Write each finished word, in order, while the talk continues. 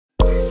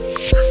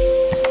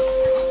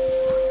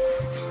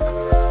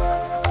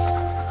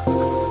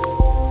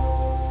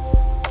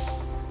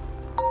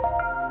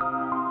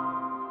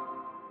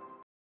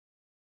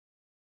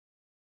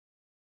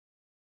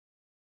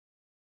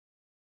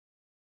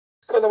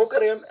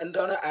നമുക്കറിയാം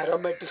എന്താണ്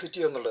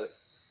aromaticity എന്നുള്ളത്.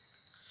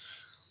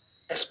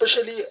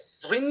 Especially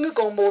ring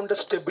compound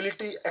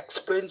stability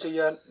explain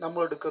ചെയ്യാൻ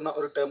നമ്മൾ എടുക്കുന്ന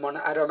ഒരു ടേമാണ്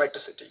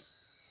aromaticity.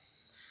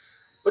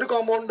 ഒരു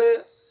കോമ്പൗണ്ട്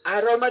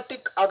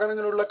ആരോമാറ്റിക്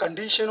ആകണമെന്നുള്ള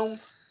കണ്ടീഷനും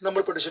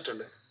നമ്മൾ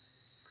പഠിച്ചിട്ടുണ്ട്.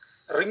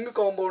 റിംഗ്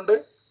കോമ്പൗണ്ട്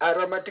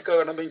ആരോമാറ്റിക്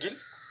ആകണമെങ്കിൽ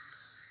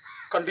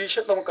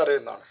condition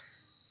നമുക്കറിയുന്നതാണ്.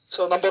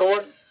 So number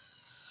 1,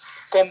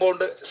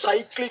 compound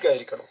cyclic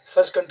ആയിരിക്കണം.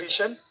 ഫസ്റ്റ്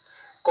കണ്ടീഷൻ,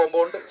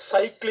 കോമ്പൗണ്ട്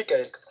സൈക്ലിക്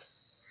ആയിരിക്കണം.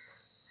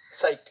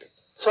 Cyclic.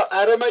 So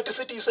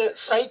aromaticity is a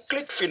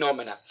cyclic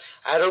phenomena.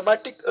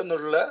 aromatic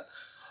എന്നുള്ള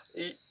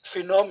ഈ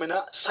ഫിനോമിന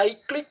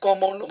സൈക്ലിക്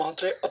കോമ്പൗണ്ട്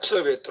മാത്രമേ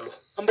ഒബ്സർവ് ചെയ്യത്തുള്ളൂ.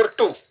 നമ്പർ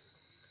 2,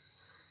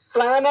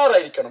 പ്ലാനാർ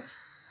ആയിരിക്കണം.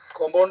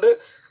 കോമ്പൗണ്ട്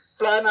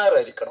പ്ലാനാർ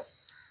ആയിരിക്കണം.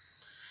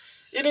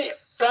 ഇനി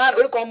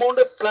ഒരു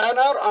കോമ്പൗണ്ട്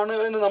പ്ലാനാർ ആണ്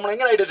എന്ന് നമ്മൾ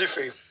എങ്ങനെ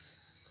ഐഡന്റിഫൈ ചെയ്യും?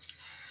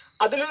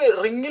 അതിൽ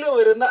റിങ്ങിൽ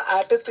വരുന്ന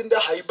ആറ്റത്തിന്റെ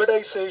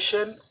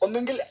ഹൈബ്രിഡൈസേഷൻ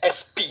ഒന്നുകിൽ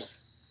sp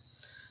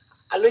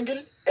അല്ലെങ്കിൽ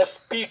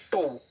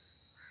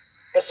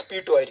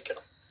sp2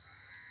 ആയിരിക്കണം.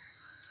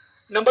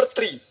 നമ്പർ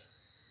 3,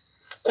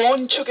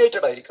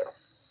 കോൺജുഗേറ്റഡ് ആയിരിക്കണം.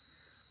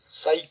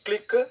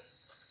 Cyclic,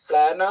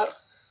 planar,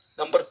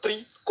 number 3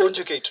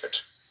 conjugated.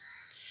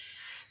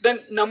 Then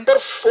number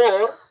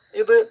 4,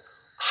 ഇത്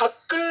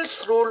ഹക്കിൾസ്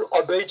റൂൾ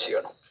ഒബേ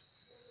ചെയ്യണം.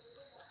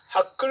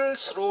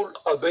 ഹക്കിൾസ് റൂൾ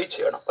ഒബേ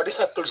ചെയ്യണം. What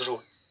is Huckel's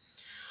rule?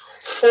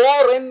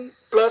 4n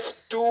 +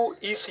 2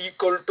 is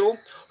equal to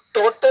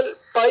total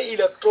pi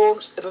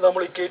electrons എന്ന്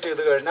നമ്മൾ ഇക്വേറ്റ്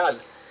ചെയ്ത് കഴിഞ്ഞാൽ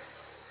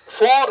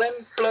 4n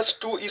 +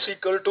 2 is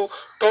equal to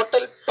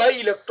total pi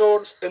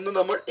electrons എന്ന്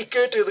നമ്മൾ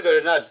equate ചെയ്ത്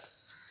കഴിഞ്ഞാൽ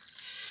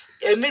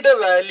എന്നിന്റെ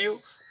വാല്യൂ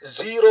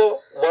 0,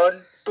 1,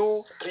 2,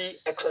 3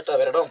 എക്സെട്ര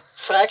വരണം.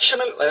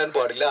 ഫ്രാക്ഷണൽ വരാൻ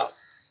പാടില്ല.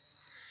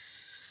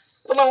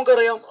 അപ്പൊ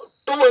നമുക്കറിയാം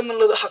 2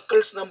 എന്നുള്ളത്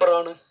ഹക്കിൾസ് നമ്പർ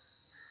ആണ്.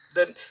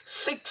 ദെൻ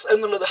 6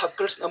 എന്നുള്ളത്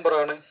ഹക്കിൾസ് നമ്പർ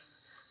ആണ്.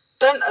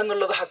 10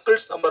 എന്നുള്ളത്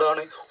ഹക്കിൾസ് നമ്പർ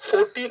ആണ്.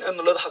 14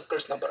 എന്നുള്ളത്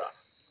ഹക്കിൾസ് നമ്പർ ആണ്.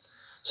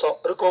 സോ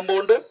ഒരു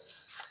കോമ്പൗണ്ട്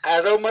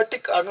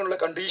ആരോമാറ്റിക് ആകാനുള്ള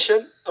കണ്ടീഷൻ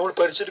നമ്മൾ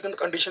പഠിച്ചിരിക്കുന്ന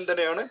കണ്ടീഷൻ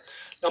തന്നെയാണ്.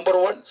 നമ്പർ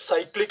 1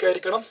 സൈക്ലിക്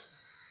ആയിരിക്കണം.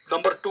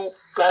 നമ്പർ 2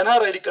 പ്ലാനാർ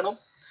ആയിരിക്കണം.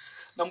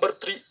 നമ്പർ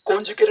 3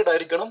 കോൺജുഗേറ്റഡ്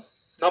ആയിരിക്കണം.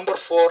 നമ്പർ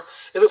 4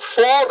 ഇത്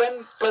 4n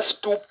 +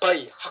 2 pi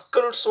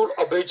Huckel's rule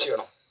obey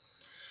ചെയ്യണം.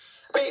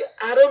 അപ്പൊ ഈ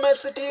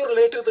aromaticity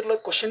റിലേറ്റ് ചെയ്തിട്ടുള്ള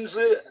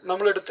ക്വസ്റ്റ്യൻസ്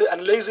നമ്മളെടുത്ത്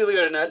അനലൈസ് ചെയ്ത്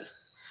കഴിഞ്ഞാൽ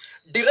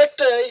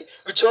ഡിറക്റ്റ് ആയി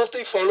which of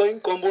the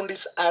following compound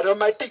is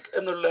aromatic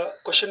എന്നുള്ള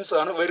ക്വസ്റ്റ്യൻസ്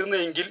ആണ്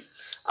വരുന്നതെങ്കിൽ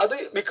അത്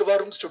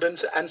മിക്കവാറും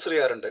സ്റ്റുഡൻസ് ആൻസർ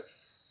ചെയ്യാറുണ്ട്.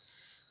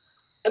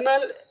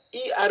 എന്നാൽ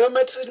ഈ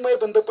aromaticity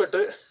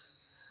ബന്ധപ്പെട്ട്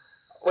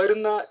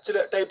വരുന്ന ചില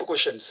type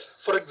questions,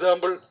 for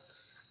example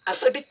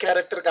acidic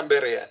character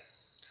compare ചെയ്യാൻ,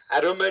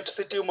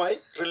 aromaticity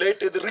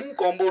റിലേറ്റ് ചെയ്ത് റിംഗ്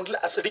കോമ്പൗണ്ടിൽ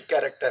അസിഡിക്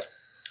ക്യാരക്ടർ.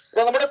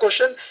 അപ്പൊ നമ്മുടെ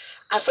ക്വസ്റ്റ്യൻ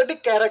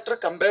അസിഡിക് ക്യാരക്ടർ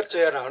കമ്പയർ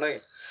ചെയ്യാനാണ്.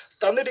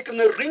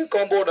 തന്നിരിക്കുന്ന റിംഗ്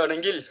കോമ്പൗണ്ട്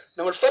ആണെങ്കിൽ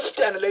നമ്മൾ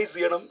ഫസ്റ്റ് അനലൈസ്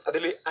ചെയ്യണം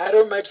അതിൽ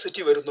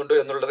aromaticity വരുന്നുണ്ട്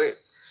എന്നുള്ളത്.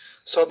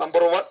 സോ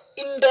നമ്പർ 1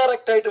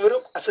 ഇൻഡയറക്റ്റ് ആയിട്ട്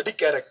വരും acidic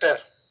character.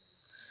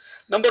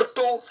 Number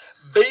 2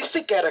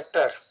 basic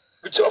character,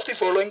 which of the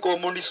following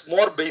compound is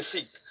more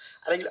basic,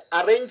 അല്ലെങ്കിൽ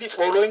arrange the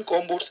following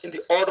compounds in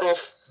the order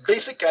of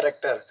basic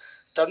character.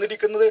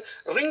 തന്നിരിക്കുന്നത്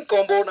റിംഗ്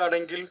കോമ്പൗണ്ട്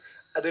ആണെങ്കിൽ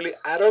അതിൽ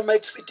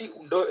aromaticity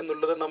ഉണ്ടോ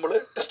എന്നുള്ളത് നമ്മൾ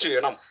ടെസ്റ്റ്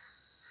ചെയ്യണം.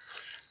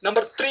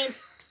 Number 3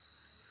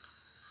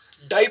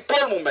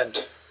 dipole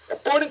movement.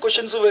 എപ്പോഴും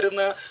ക്വസ്റ്റ്യൻസ്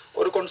വരുന്ന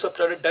ഒരു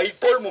കോൺസെപ്റ്റാണ്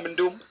ഡൈപോൾ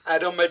മൂവ്മെന്റും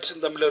aromaticity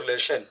തമ്മിലുള്ള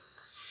റിലേഷൻ.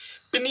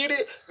 പിന്നീട്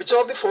which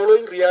of the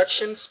following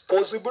reactions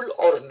possible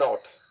or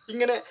not.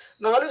 ഇങ്ങനെ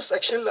 4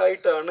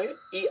 സെക്ഷനിലായിട്ടാണ്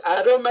ഈ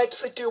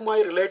aromaticity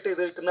റിലേറ്റ്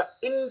ചെയ്തിരിക്കുന്ന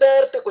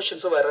ഇൻഡയറക്റ്റ്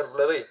ക്വസ്റ്റ്യൻസ്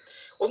വരാറുള്ളത്.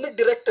 ഒന്ന്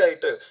ഡിറക്റ്റ്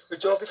ആയിട്ട്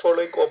which of the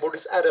following compound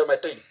is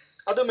aromatic,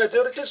 അത്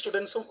മെജോറിറ്റി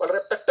സ്റ്റുഡൻസും വളരെ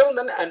പെട്ടെന്ന്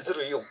തന്നെ ആൻസർ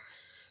ചെയ്യും.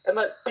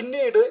 എന്നാൽ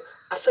പിന്നീട്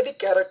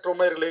അസിഡിക്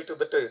ക്യാരക്ടറുമായി റിലേറ്റ്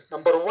ചെയ്തിട്ട്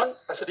number 1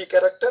 acidic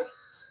character,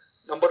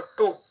 number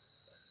 2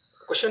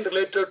 question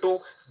related to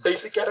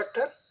basic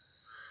character,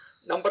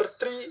 number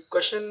 3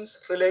 questions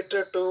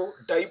related to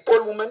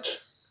dipole moment,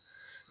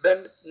 then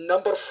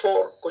number 4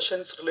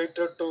 questions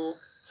related to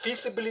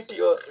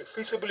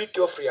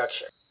feasibility of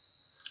reaction.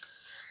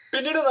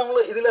 പിന്നീട് നമ്മൾ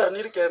ഇതിൽ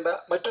അറിഞ്ഞിരിക്കേണ്ട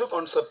മറ്റൊരു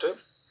കോൺസെപ്റ്റ്,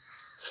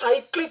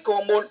 സൈക്ലിക്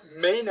കോമ്പൗണ്ട്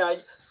മെയിൻ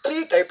ആയി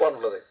 3 ടൈപ്പ്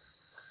ആണുള്ളത്.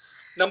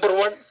 Number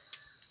 1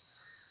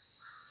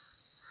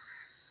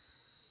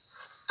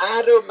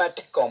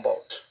 aromatic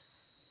compound.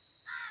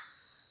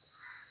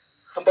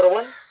 Number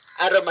 1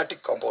 aromatic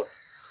compound.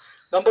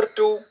 Number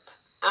 2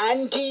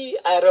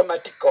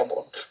 anti-aromatic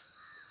compound.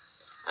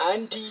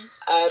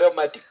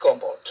 Anti-aromatic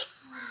compound.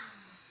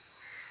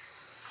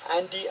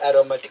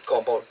 Anti-aromatic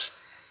compound.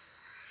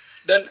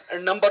 Then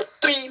number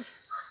 3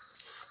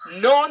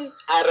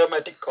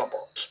 non-aromatic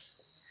compound.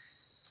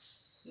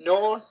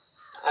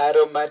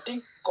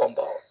 Non-aromatic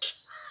compound.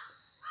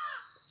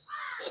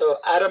 So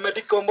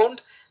aromatic compound,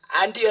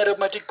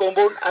 anti-aromatic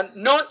compound and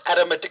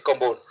non-aromatic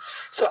compound.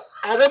 So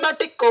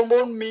aromatic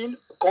compound mean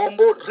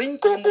compound ring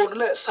compound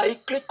le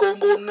cyclic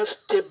compound ne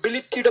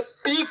stability de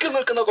peak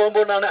nilkunna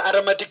compound aanu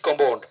aromatic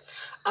compound.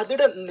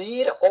 Adide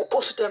neera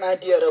opposite ആണ്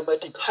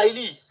anti-aromatic,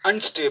 highly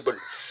unstable.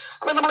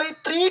 അപ്പോൾ നമ്മൾ ഈ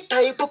 3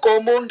 type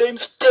കോമ്പൗണ്ടിന്റെയും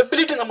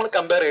stability നമ്മൾ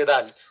compare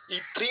ചെയ്താൽ ഈ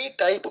 3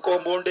 type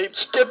കോമ്പൗണ്ടിന്റെയും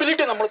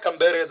stability നമ്മൾ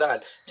compare ചെയ്താൽ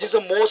it is the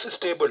most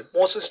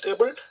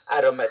stable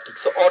aromatic.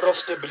 So order of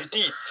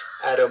stability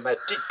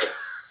aromatic.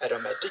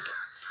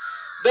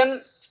 Then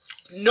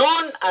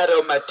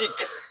non-aromatic.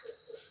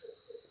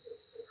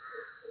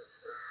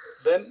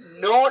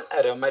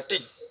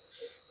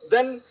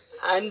 Then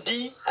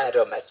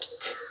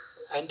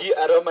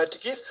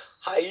anti-aromatic is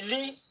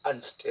highly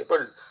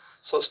unstable.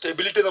 So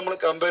stability നമ്മൾ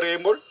കമ്പയർ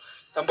ചെയ്യുമ്പോൾ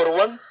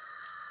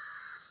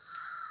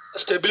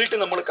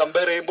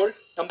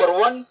number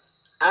 1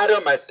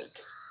 aromatic,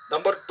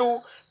 number 2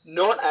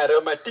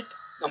 non-aromatic,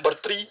 number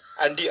 3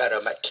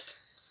 anti-aromatic.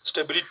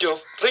 Stability of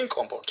ring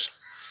compounds.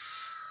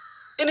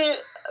 ഇനി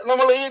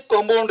നമ്മൾ ഈ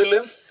കോമ്പൗണ്ടിൽ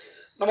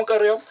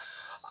നമുക്കറിയാം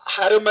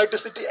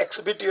aromaticity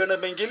exhibit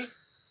ചെയ്യണമെങ്കിൽ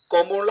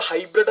കോമ്പൗണ്ടിൽ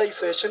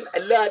hybridisation,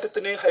 എല്ലാ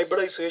ആറ്റത്തിനെയും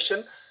ഹൈബ്രിഡൈസേഷൻ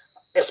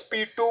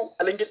sp2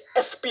 അല്ലെങ്കിൽ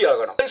sp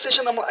ആകണം.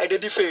 ഹൈബ്രിഡൈസേഷൻ നമ്മൾ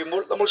ഐഡന്റിഫൈ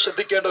ചെയ്യുമ്പോൾ നമ്മൾ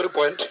ശ്രദ്ധിക്കേണ്ട ഒരു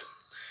പോയിന്റ്,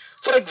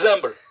 ഫോർ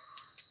എക്സാമ്പിൾ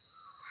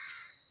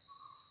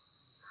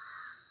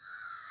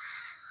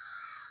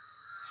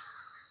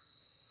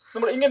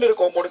നമ്മൾ ഇങ്ങനെ ഒരു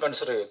കോമ്പൗണ്ട്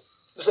കൺസിഡർ ചെയ്യും.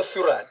 This A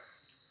furan.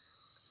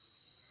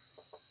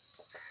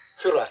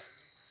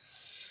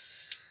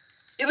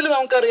 ഇതിൽ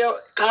നമുക്കറിയാം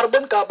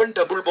carbon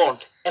double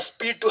bond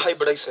sp2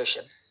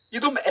 hybridisation,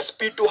 ഇതും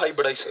sp2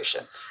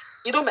 ഹൈബ്രിഡൈസേഷൻ,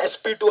 ഇതും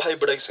sp2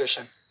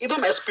 ഹൈബ്രിഡൈസേഷൻ,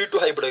 ഇതും sp2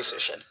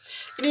 ഹൈബ്രിഡൈസേഷൻ.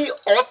 ഇനി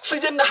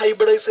ഓക്സിജന്റെ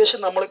ഹൈബ്രിഡൈസേഷൻ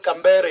നമ്മൾ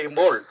കമ്പയർ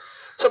ചെയ്യുമ്പോൾ,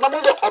 സോ നമ്മൾ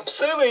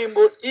ഒബ്സർവ്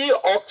ചെയ്യുമ്പോൾ ഈ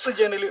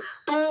ഓക്സിജനിൽ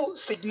 2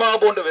 സിഗ്മ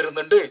ബോണ്ട്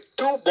വരുന്നുണ്ട്,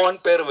 2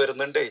 ബോണ്ട് പെയർ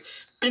വരുന്നുണ്ട്,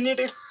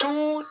 പിന്നീട്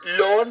 2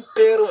 ലോൺ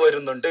പെയർ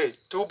വരുന്നുണ്ട്,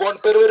 2 ലോൺ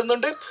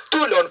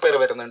പെയർ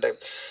വരുന്നുണ്ട്.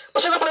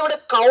 പക്ഷെ നമ്മളിവിടെ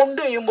കൗണ്ട്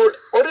ചെയ്യുമ്പോൾ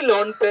ഒരു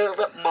ലോൺ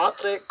പെയറിനെ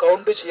മാത്രമേ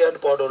കൗണ്ട് ചെയ്യാൻ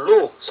പാടുള്ളൂ.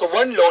 So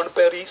 1 lone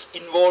pair is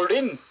involve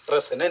in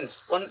resonance.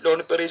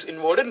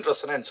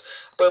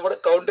 അപ്പൊ ഇവിടെ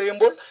കൗണ്ട്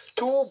ചെയ്യുമ്പോൾ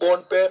 2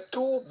 bond pair,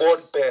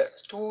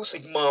 2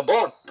 sigma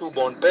bond, 2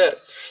 bond pair.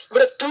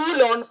 ഇവിടെ 2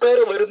 ലോൺ പെയർ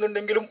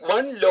വരുന്നുണ്ടെങ്കിലും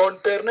 1 ലോൺ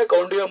പെയറിനെ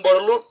കൗണ്ട് ചെയ്യാൻ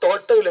പാടുള്ളൂ.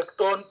 Total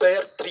electron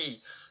pair 3.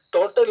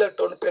 Total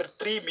electron pair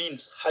 3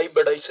 means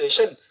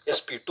hybridization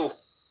sp2.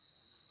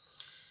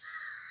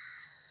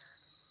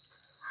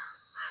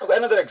 Okay,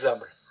 another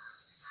example.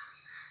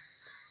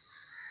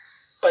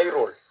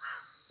 Pyrrole.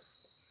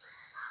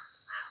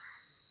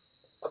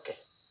 Okay.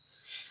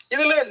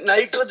 ഇതിൽ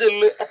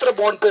നൈട്രജനിൽ എത്ര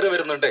bond pair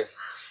വരുന്നുണ്ട്?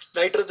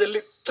 നൈട്രജനിൽ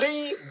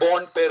 3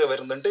 bond pair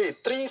വരുന്നുണ്ട്,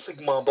 3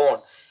 സിഗ്മ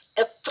ബോണ്ട്.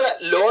 എത്ര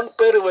lone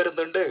pair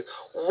വരുന്നുണ്ട്?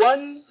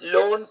 1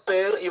 lone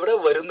pair ഇവിടെ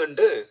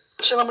വരുന്നുണ്ട്.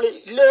 പക്ഷെ നമ്മൾ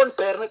ലോൺ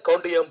പെയറിനെ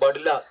കൗണ്ട് ചെയ്യാൻ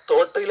പാടില്ല.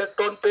 Total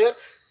electron pair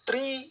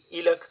 3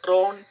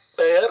 electron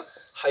pair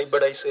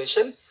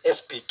hybridisation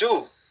sp2.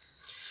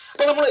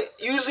 അപ്പൊ നമ്മൾ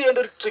യൂസ് ചെയ്യേണ്ട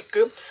ഒരു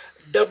trick,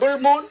 double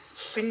bond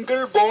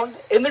single bond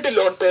എന്നിട്ട്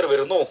ലോൺ പെയർ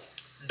വരുന്നു,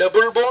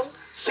 ഡബിൾ ബോണ്ട്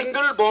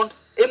സിംഗിൾ ബോണ്ട്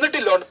എന്നിട്ട്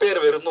ലോൺ പെയർ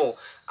വരുന്നു.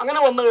 അങ്ങനെ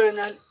വന്നു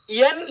കഴിഞ്ഞാൽ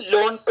n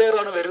ലോൺ പെയർ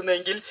ആണ്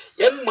വരുന്നതെങ്കിൽ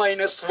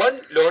n-1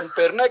 ലോൺ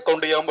പെയറിനെ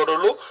കൗണ്ട് ചെയ്യാൻ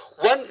പാടുള്ളൂ.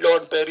 1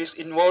 lone pair is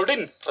involve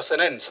in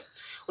resonance.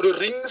 ഒരു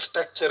റിംഗ്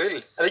സ്ട്രക്ചറിൽ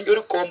അല്ലെങ്കിൽ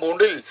ഒരു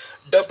കോമ്പൗണ്ടിൽ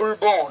ഡബിൾ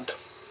ബോണ്ട്,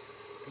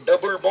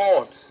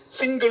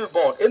 സിംഗിൾ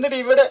ബോണ്ട് എന്നിട്ട്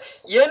ഇവിടെ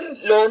n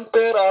ലോൺ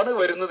പെയർ ആണ്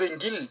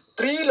വരുന്നതെങ്കിൽ,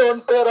 3 ലോൺ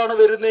പെയർ ആണ്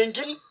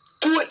വരുന്നതെങ്കിൽ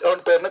 2 ലോൺ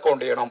പെയറിനെ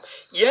കൗണ്ട് ചെയ്യണം.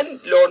 n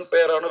ലോൺ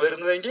പെയർ ആണ്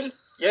വരുന്നതെങ്കിൽ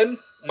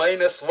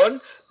n-1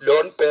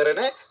 ലോൺ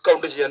പെയറിനെ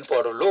കൗണ്ട് ചെയ്യാൻ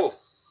പാടുള്ളൂ.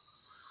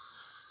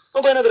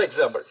 നമുക്ക് another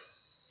example.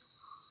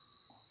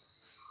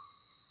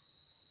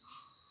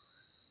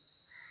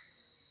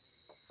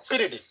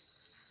 pyridine.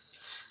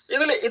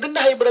 ഇതിന്റെ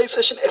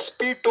ഹൈബ്രിഡൈസേഷൻ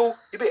sp2,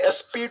 ഇത്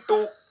sp2,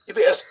 ഇത്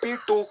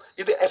sp2,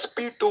 ഇത്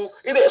sp2,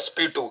 ഇത്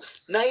sp2.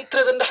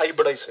 നൈട്രജന്റെ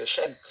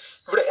ഹൈബ്രിഡൈസേഷൻ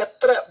ഇവിടെ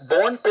എത്ര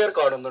ബോണ്ട് പെയർ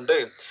കാണുന്നുണ്ട്?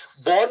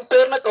 ബോണ്ട്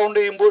പെയറിനെ കൗണ്ട്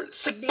ചെയ്യുമ്പോൾ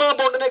സിഗ്മ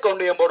ബോണ്ടിനെ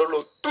കൗണ്ട് ചെയ്യാൻ പാടുള്ളൂ.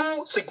 2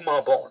 സിഗ്മ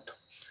ബോണ്ട്,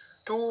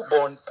 2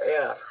 ബോണ്ട്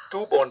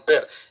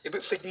പെയർ. ഇത്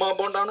സിഗ്മ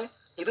ബോണ്ട് ആണ്,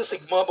 ഇത്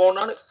സിഗ്മ ബോണ്ട്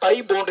ആണ്. പൈ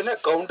ബോണ്ടിനെ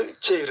കൗണ്ട്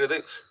ചെയ്യരുത്.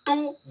 2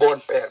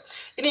 ബോണ്ട് പെയർ.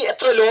 ഇനി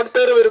എത്ര ലോൺ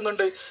പെയർ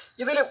വരുന്നുണ്ട്?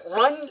 ഇതിൽ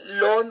 1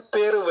 ലോൺ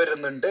പെയർ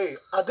വരുന്നുണ്ട്,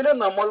 അതിനെ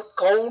നമ്മൾ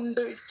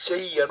കൗണ്ട്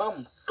ചെയ്യണം.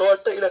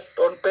 Total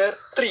electron pair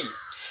 3.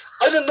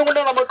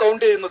 അതിനെന്തുകൊണ്ടാണ് നമ്മൾ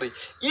കൗണ്ട് ചെയ്യുന്നത്?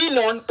 ഈ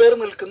ലോൺ പെയർ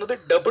നിൽക്കുന്നത്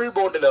ഡബിൾ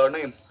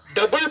ബോണ്ടിലാണ്.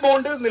 ഡബിൾ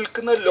ബോണ്ടിൽ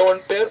നിൽക്കുന്ന ലോൺ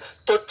പെയർ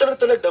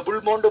തൊട്ടടുത്തുള്ള ഡബിൾ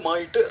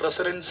ബോണ്ടുമായിട്ട്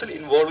റെസൊനൻസിൽ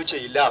ഇൻവോൾവ്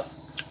ചെയ്യില്ല.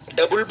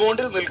 ഡബിൾ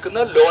ബോണ്ടിൽ നിൽക്കുന്ന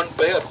ലോൺ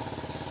പെയർ,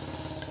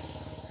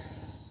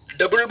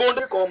 ഡബിൾ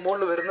ബോണ്ടിൽ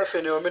കോമ്പൗണ്ടിൽ വരുന്ന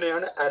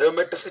ഫെനോമിനയാണ്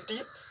അരോമാറ്റിസിറ്റി.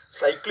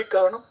 സൈക്ലിക്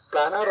ആകണം,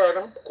 പ്ലാനാർ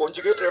ആകണം,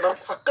 കോഞ്ചുഗേറ്റ് ചെയ്യണം,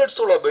 ഹക്കർട്സ്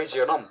ഒബേ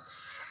ചെയ്യണം.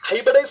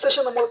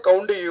 ഹൈബ്രിഡൈസേഷൻ നമ്മൾ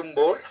കൗണ്ട്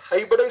ചെയ്യുമ്പോൾ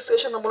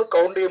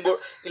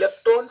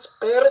ഇലക്ട്രോൺസ്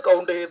പെയർ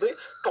കൗണ്ട് ചെയ്ത്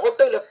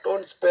ടോട്ടൽ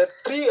ഇലക്ട്രോൺസ് പെയർ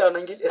 3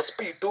 ആണെങ്കിൽ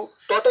sp2,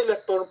 ടോട്ടൽ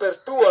ഇലക്ട്രോൺ പെയർ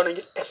 2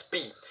 ആണെങ്കിൽ sp.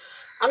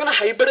 അങ്ങനെ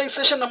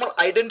ഹൈബ്രിഡൈസേഷൻ നമ്മൾ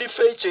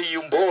ഐഡന്റിഫൈ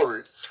ചെയ്യുമ്പോൾ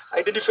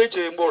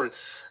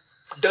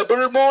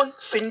double bond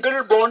single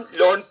bond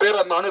lone pair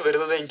എന്നാണ്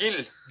വരുന്നതെങ്കിൽ,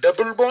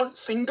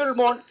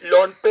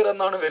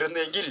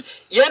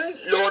 n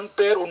ലോൺ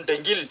പെയർ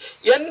ഉണ്ടെങ്കിൽ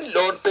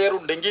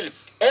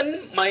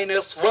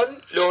n-1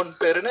 ലോൺ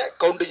പെയറിനെ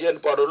കൗണ്ട് ചെയ്യാൻ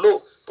പാടുള്ളൂ.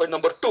 Point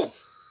number 2.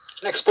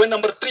 Next point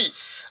number 3.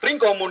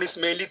 Ring compound is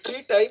mainly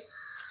 3 type: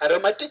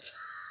 aromatic,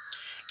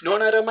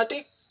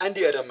 non-aromatic,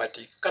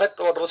 anti-aromatic. Correct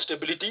order of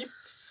stability: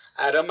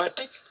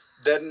 aromatic,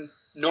 then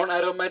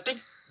non-aromatic,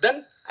 then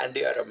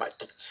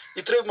anti-aromatic.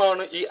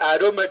 ഇത്രയുമാണ് ഈ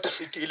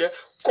aromaticity-യിലെ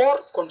core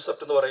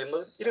concept എന്ന്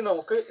പറയുന്നത്. ഇനി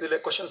നമുക്ക് ഇതിലെ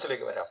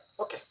ക്വസ്റ്റ്യൻസിലേക്ക് വരാം.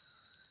 Okay,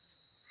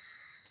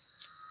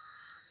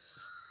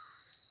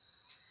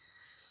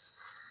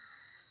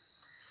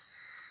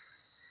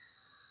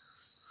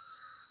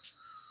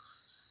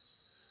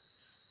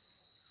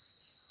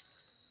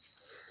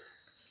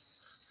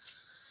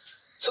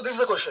 so this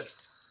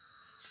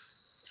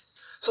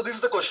is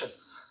the question.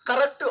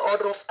 Correct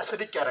order of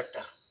acidic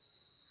character.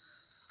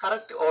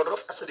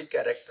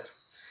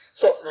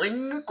 So ring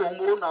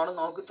compound ആണ്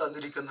നമുക്ക്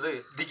തന്നിരിക്കുന്നത്.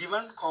 The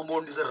given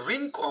compound is a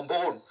ring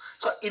compound.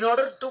 So in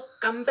order to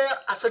compare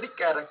acidic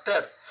character,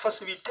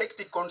 first we take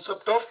the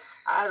concept of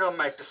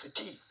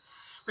aromaticity.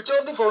 Which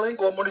of the following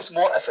compound is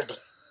more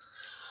acidic?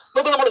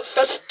 നമുക്ക് നമ്മൾ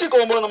first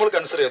compound നമ്മൾ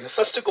consider ചെയ്യുന്നു.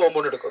 First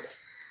compound എടുക്കുന്നു.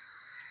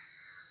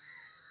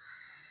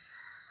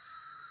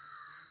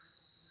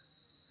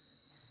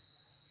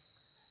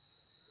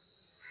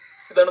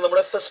 ഇതാണ്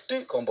നമ്മുടെ first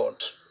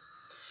compound.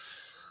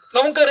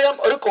 നമുക്കറിയാം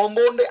ഒരു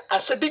compound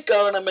acidic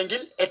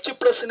ആവണമെങ്കിൽ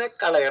H+നെ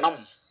കളയണം.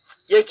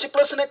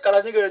 H+നെ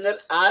കളഞ്ഞു കഴിഞ്ഞാൽ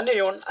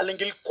ആനയോൺ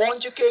അല്ലെങ്കിൽ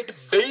കോൺജുഗേറ്റ്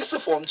ബേസ്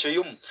ഫോം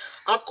ചെയ്യും.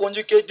 ആ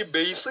കോൺജുഗേറ്റ്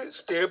ബേസ്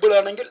സ്റ്റേബിൾ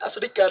ആണെങ്കിൽ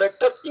അസിഡിക്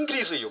ക്യാരക്ടർ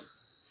ഇൻക്രീസ് ചെയ്യും.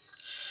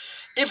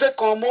 If a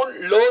compound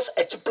loses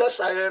H+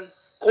 ion,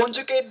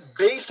 conjugate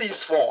base is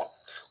formed.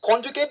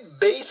 Conjugate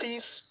base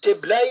is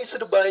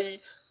stabilized by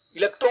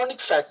electronic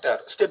factor,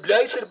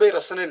 stabilized by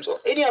resonance or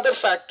any other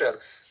factor.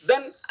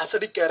 Then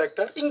acidic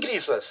character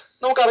increases.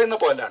 നമുക്ക് അറിയുന്ന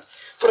പോയിന്റാണ്.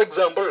 For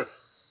example,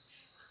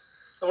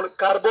 നമ്മൾ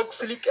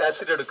carboxylic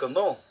acid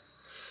എടുക്കുന്നു.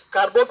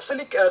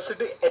 Carboxylic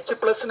acid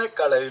H+നെ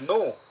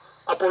കളയുന്നു.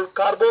 അപ്പോൾ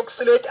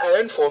carboxylate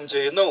iron form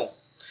ചെയ്യുന്നു.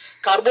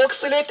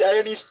 Carboxylate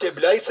iron is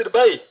stabilised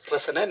by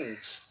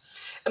resonance.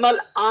 എന്നാൽ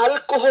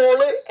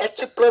alcohol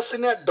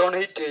H+നെ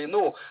donate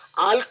ചെയ്യുന്നു.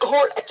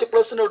 ആൽക്കഹോൾ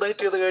H+നെ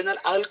ഡൊണേറ്റ് ചെയ്ത് കഴിഞ്ഞാൽ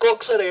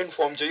ആൽക്കോക്സൈഡ് അയൺ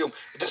ഫോം ചെയ്യും.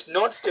 It is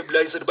not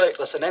stabilised by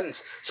resonance.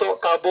 So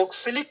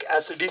carboxylic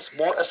acid is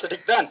more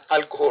acidic than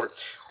alcohol.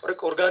 ഒരു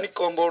organic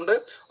compound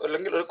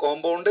അല്ലെങ്കിൽ ഒരു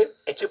compound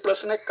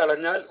H+നെ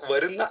കളഞ്ഞാൽ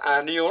വരുന്ന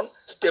ആനിയോൺ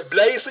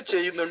സ്റ്റെബിലൈസ്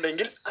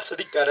ചെയ്യുന്നുണ്ടെങ്കിൽ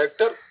അസിഡിക്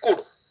ക്യാരക്ടർ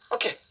കൂടും.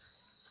 ഓക്കെ,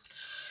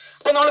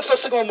 അപ്പൊ നമ്മൾ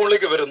ഫസ്റ്റ്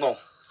കോമ്പൗണ്ടിലേക്ക് വരുന്നു.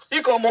 ഈ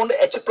കോമ്പൗണ്ട്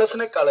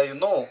H+നെ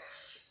കളയുന്നു.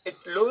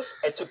 It loose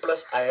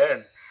H+ iron.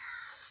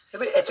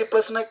 ഇത്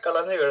H+നെ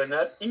കളഞ്ഞു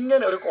കഴിഞ്ഞാൽ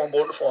ഇങ്ങനെ ഒരു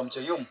കോമ്പൗണ്ട് ഫോം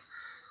ചെയ്യും.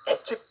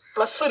 H+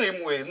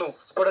 റിമൂവ് ചെയ്യുന്നു.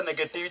 ഇവിടെ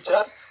negative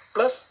charge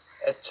plus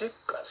H+.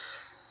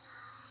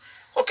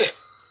 Okay,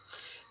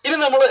 ഇനി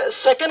നമ്മൾ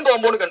സെക്കൻഡ്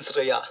കോമ്പൗണ്ട് കൺസിഡർ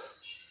ചെയ്യാം.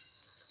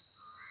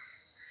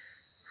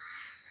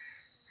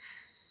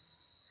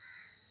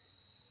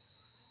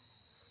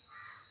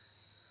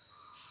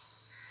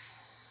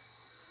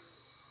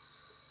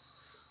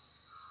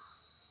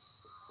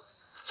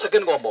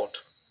 സെക്കൻഡ് കോമ്പൗണ്ട്,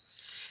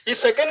 ഈ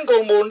സെക്കൻഡ്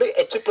കോമ്പൗണ്ട്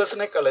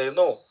H+നെ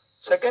കളയുന്നു.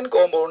 സെക്കൻഡ്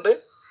കോമ്പൗണ്ട്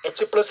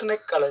H+നെ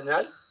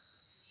കളഞ്ഞാൽ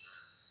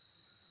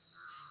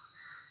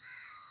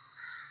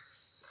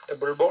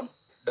double bond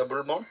double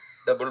bond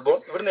double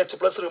bond. ഇവിടുന്ന് H+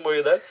 റിമൂവ്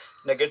ചെയ്താൽ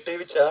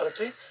negative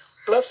charge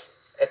plus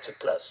H+.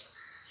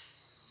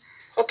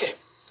 Okay,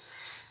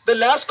 the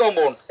last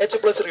compound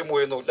H+ remove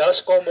ചെയ്യുന്നു.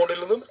 Last കോമ്പൗണ്ടിൽ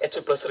നിന്നും H+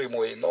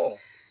 റിമൂവ് ചെയ്യുന്നു.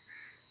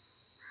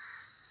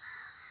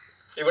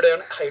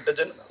 ഇവിടെയാണ്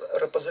ഹൈഡ്രജൻ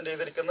റെപ്രസെന്റ്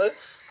ചെയ്തിരിക്കുന്നത്.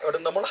 അവിടെ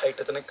നമ്മൾ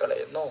ഹൈഡ്രജനെ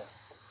കളയുന്നു.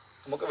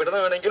 നമുക്ക്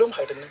ഇവിടുന്ന് വേണമെങ്കിലും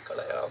ഹൈഡ്രജനെ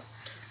കളയാം.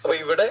 അപ്പൊ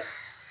ഇവിടെ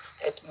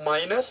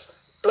മൈനസ്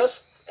പ്ലസ്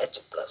H+.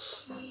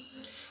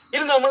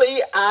 ഇനി നമ്മൾ ഈ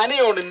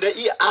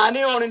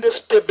ആനിയോണിന്റെ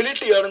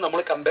സ്റ്റെബിലിറ്റിയാണ് നമ്മൾ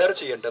കമ്പയർ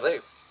ചെയ്യേണ്ടത്.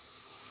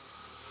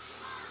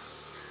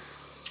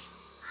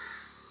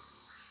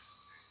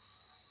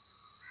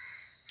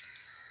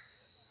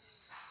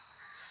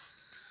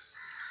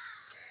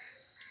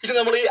 ഇനി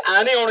നമ്മൾ ഈ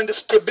ആനിയോണിന്റെ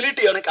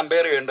സ്റ്റെബിലിറ്റിയാണ്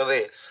കമ്പയർ ചെയ്യേണ്ടത്.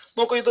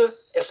 നോക്കൂ, ഇത്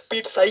sp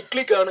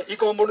സൈക്ലിക് ആണ്. ഈ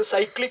കോമ്പൗണ്ട്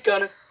സൈക്ലിക്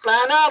ആണ്.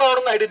 പ്ലാനാർ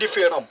ആണെന്ന്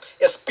ഐഡന്റിഫൈ ചെയ്യണം.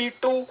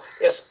 sp2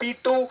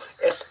 sp2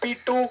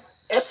 sp2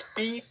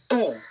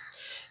 sp2.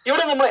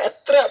 ഇവിടെ നമ്മൾ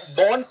എത്ര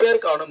ബോണ്ട് പെയർ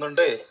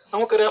കാണുന്നുണ്ട്?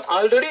 നമുക്കറിയാം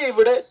ആൾറെഡി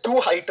ഇവിടെ 2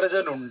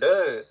 ഹൈഡ്രജൻ ഉണ്ട്.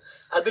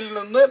 അതിൽ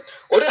നിന്ന്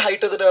ഒരു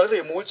ഹൈഡ്രജൻ ആണ്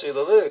റിമൂവ്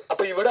ചെയ്തത്.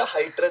 അപ്പൊ ഇവിടെ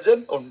ഹൈഡ്രജൻ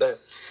ഉണ്ട്.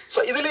 സോ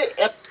ഇതിൽ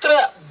എത്ര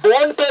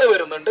ബോണ്ട് പെയർ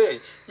വരുന്നുണ്ട്?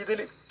 ഇതിൽ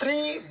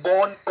 3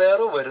 ബോണ്ട് പെയർ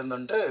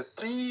വരുന്നുണ്ട്.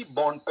 3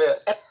 ബോണ്ട് പെയർ.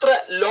 എത്ര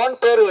ലോൺ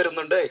പെയർ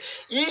വരുന്നുണ്ട്?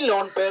 ഈ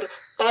lone pair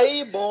pi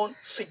bond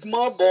sigma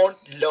bond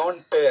lone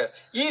pair.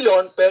 ഈ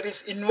lone pair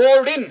is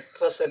involve in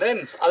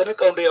resonance. അതിനെ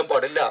കൗണ്ട് ചെയ്യാൻ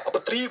പാടില്ല. അപ്പൊ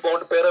 3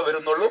 ബോണ്ട് പെയർ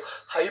വരുന്നുള്ളൂ.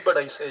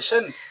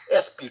 Hybridisation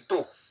sp2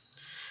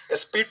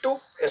 sp2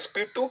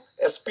 sp2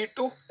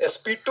 sp2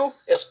 sp2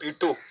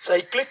 sp2.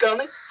 Cyclic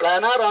ആണ്,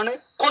 പ്ലാനാർ ആണ്,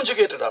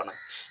 കോൺജുഗേറ്റഡ് ആണ്.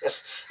 യെസ്.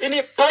 ഇനി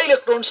pi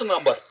electrons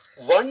number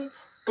 1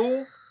 2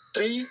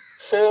 3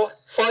 4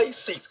 5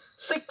 6.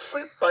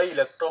 6 pi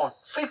electron.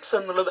 6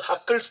 എന്നുള്ളത്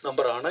ഹക്കിൾസ്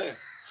നമ്പർ ആണ്.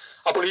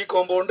 അപ്പോൾ ഈ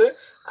കോമ്പൗണ്ട്,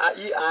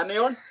 ഈ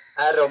ആനിയോൺ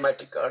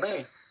ആരോമാറ്റിക് ആണ്.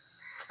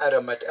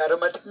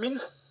 Aromatic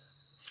means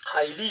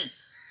highly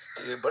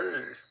stable.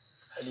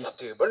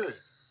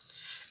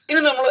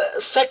 ഇനി നമ്മൾ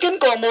സെക്കൻഡ്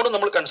കോമ്പൗണ്ട്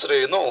നമ്മൾ കൺസിഡർ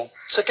ചെയ്യുന്നു.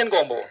 സെക്കൻഡ്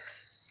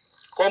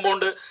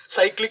കോമ്പൗണ്ട്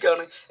സൈക്ലിക്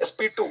ആണ്.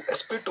 sp2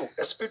 sp2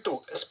 sp2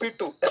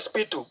 sp2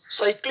 sp2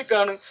 cyclic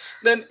ആണ്.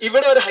 ദെൻ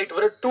ഇവിടെ ഒരു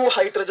 2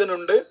 ഹൈഡ്രജൻ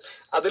ഉണ്ട്.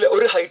 അതിൽ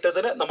ഒരു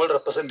ഹൈഡ്രജനെ നമ്മൾ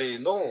റെപ്രസെന്റ്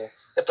ചെയ്യുന്നു.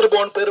 എത്ര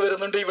ബോണ്ട് പെയർ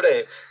വരുന്നുണ്ട് ഇവിടെ?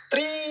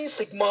 3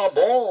 സിഗ്മ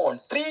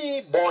ബോണ്ട്,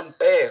 3 ബോണ്ട്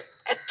പെയർ.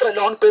 എത്ര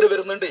ലോൺ പെയർ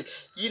വരുന്നുണ്ട്?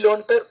 ഈ lone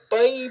pair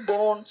pi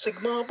bond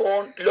sigma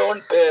bond lone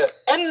pair.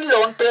 n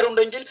lone pair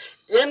ഉണ്ടെങ്കിൽ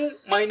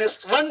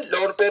n-1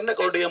 ലോൺ പെയറിനെ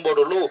കൗണ്ട് ചെയ്യാൻ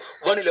പാടുള്ളൂ.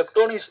 1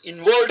 electron is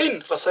involve in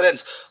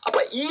resonance.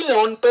 അപ്പൊ ഈ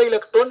ലോൺ പെയർ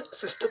ഇലക്ട്രോൺ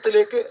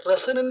സിസ്റ്റത്തിലേക്ക്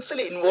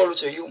റെസൊണൻസിൽ ഇൻവോൾവ്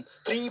ചെയ്യും.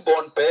 3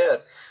 bond pair,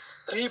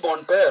 3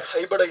 bond pair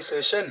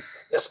hybridisation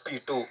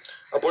sp2.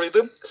 അപ്പോൾ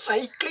ഇത്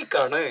സൈക്ലിക്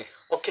ആണ്.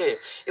 ഓക്കെ,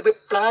 ഇത്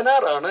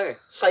പ്ലാനാർ ആണ്,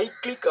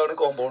 സൈക്ലിക് ആണ്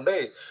compound.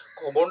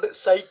 Compound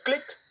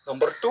cyclic.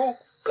 Number 2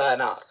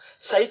 planar.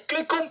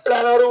 സൈക്ലിക്കും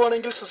പ്ലാനാറും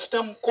ആണെങ്കിൽ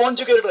സിസ്റ്റം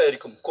കോൺജുഗേറ്റഡ്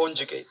ആയിരിക്കും.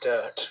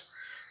 Conjugated,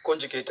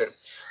 conjugated.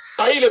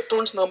 Pi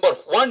electrons number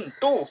 1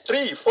 2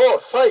 3 4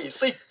 5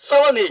 6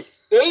 7 8.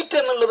 8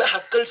 എന്നുള്ളത്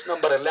ഹക്കൽസ്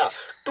നമ്പർ അല്ല,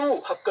 2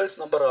 ഹക്കൽസ്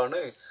നമ്പർ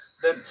ആണ്.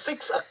 ദെൻ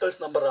 6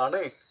 ഹക്കൽസ് നമ്പർ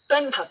ആണ്,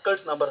 10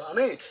 ഹക്കൽസ് നമ്പർ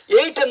ആണ്.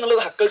 8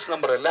 എന്നുള്ളത് ഹക്കൽസ്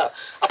നമ്പർ അല്ല.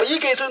 അപ്പൊ ഈ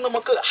കേസിൽ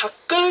നമുക്ക്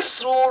ഹക്കൽസ്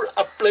റൂൾ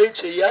അപ്ലൈ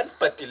ചെയ്യാൻ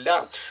പറ്റില്ല.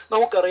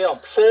 നമുക്കറിയാം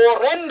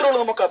 4n റൂൾ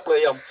നമുക്ക് അപ്ലൈ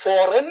ചെയ്യാം.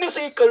 4n is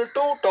equal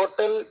to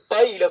total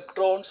pi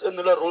electrons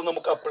എന്നുള്ള റൂൾ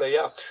നമുക്ക് അപ്ലൈ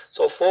ചെയ്യാം.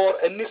 So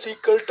 4n is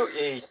equal to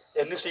 8,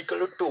 n is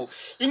equal to 2.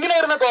 ഇങ്ങനെ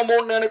വരുന്ന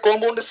കോമ്പൗണ്ടാണ്.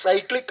 കോമ്പൗണ്ട്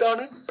സൈക്ലിക്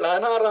ആണ്,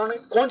 പ്ലാനാർ ആണ്,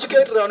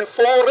 കോൺജുഗേറ്റഡ് ആണ്.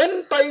 4n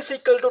pi is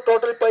equal to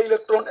total pi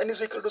electron, n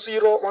is equal to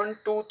 0 1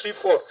 2 3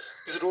 4.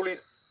 This rule is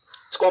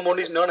compound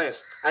is known as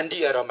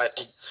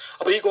anti-aromatic.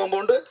 അപ്പൊ ഈ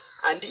compound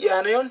anti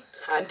anion,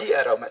 anti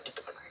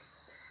aromatic ആണ്.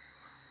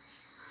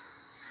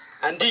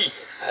 Anti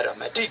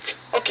aromatic.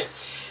 Okay,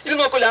 ഇത്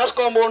നോക്കൂ, last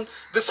compound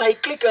ഇത്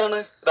cyclic ആണ്.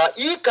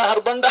 ഈ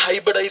കാർബണിന്റെ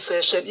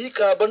hybridisation, ഈ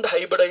കാർബണിന്റെ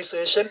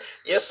hybridisation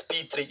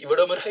sp3.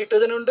 ഇവിടെ ഒരു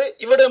ഹൈഡ്രജൻ ഉണ്ട്,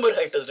 ഇവിടെ ഒരു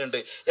ഹൈഡ്രജൻ ഉണ്ട്.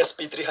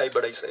 sp3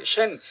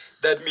 hybridisation.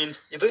 ദാറ്റ് മീൻസ്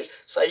ഇത്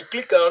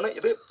സൈക്ലിക് ആണ്,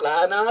 ഇത്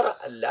പ്ലാനാർ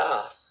അല്ല.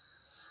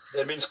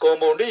 That means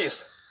compound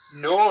is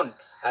known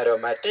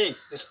aromatic.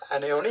 This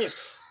anion is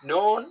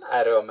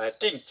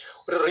non-aromatic.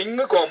 ഒരു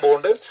റിംഗ്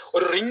കോമ്പൗണ്ട്,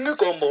 ഒരു റിംഗ്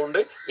കോമ്പൗണ്ട്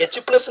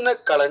H+നെ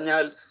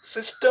കളഞ്ഞാൽ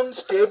സിസ്റ്റം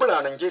സ്റ്റേബിൾ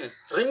ആണെങ്കിൽ,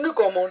 റിംഗ്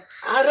കോമ്പൗണ്ട്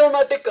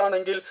ആരോമാറ്റിക്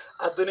ആണെങ്കിൽ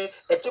അതിന്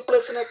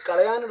H+നെ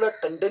കളയാനുള്ള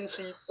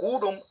ടെൻഡൻസി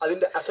കൂടും,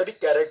 അതിന്റെ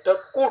അസിഡിക് ക്യാരക്ടർ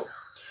കൂടും.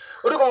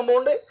 ഒരു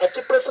കോമ്പൗണ്ട്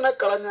H+നെ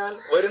കളഞ്ഞാൽ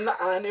വരുന്ന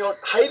ആനിയോൺ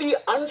ഹൈലി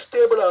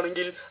അൺസ്റ്റേബിൾ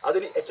ആണെങ്കിൽ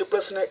അതിന്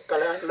H+നെ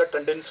കളയാനുള്ള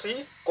ടെൻഡൻസി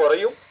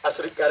കുറയും,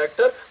 അസിഡിക്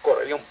ക്യാരക്ടർ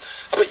കുറയും.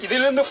 അപ്പൊ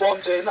ഇതിൽ നിന്ന് ഫോം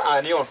ചെയ്യുന്ന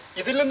ആനിയോൺ,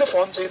 ഇതിൽ നിന്ന്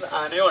ഫോം ചെയ്യുന്ന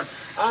ആനിയോൺ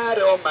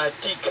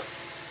ആരോമാറ്റിക്,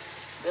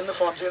 ഇതിൽ നിന്ന്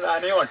ഫോം ചെയ്യുന്ന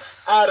ആനിയോൺ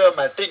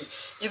ആരോമാറ്റിക്,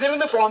 ഇതിൽ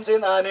നിന്ന് ഫോം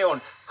ചെയ്യുന്ന anion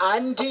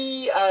anti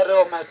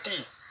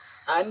aromatic,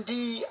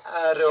 anti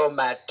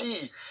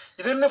aromatic,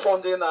 ഇതിൽ നിന്ന് ഫോം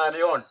ചെയ്യുന്ന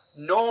anion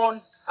non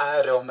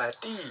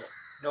aromatic,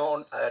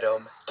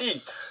 non-aromatic.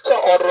 So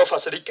order of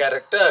acidic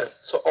character.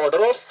 So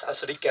order of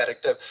acidic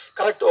character.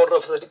 Correct order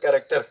of acidic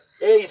character.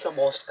 A is the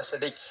most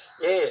acidic.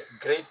 A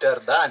greater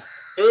than.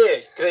 A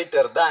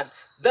greater than.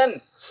 Then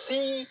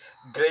C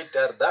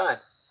greater than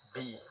B.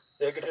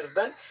 A greater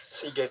than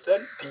C greater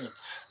than B.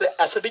 The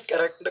acidic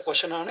character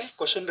question ആണ്.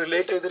 Question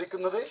relate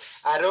ചെയ്തിരിക്കുന്നത്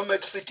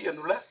aromaticity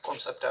എന്നുള്ള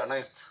concept ആണ്.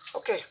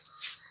 Okay.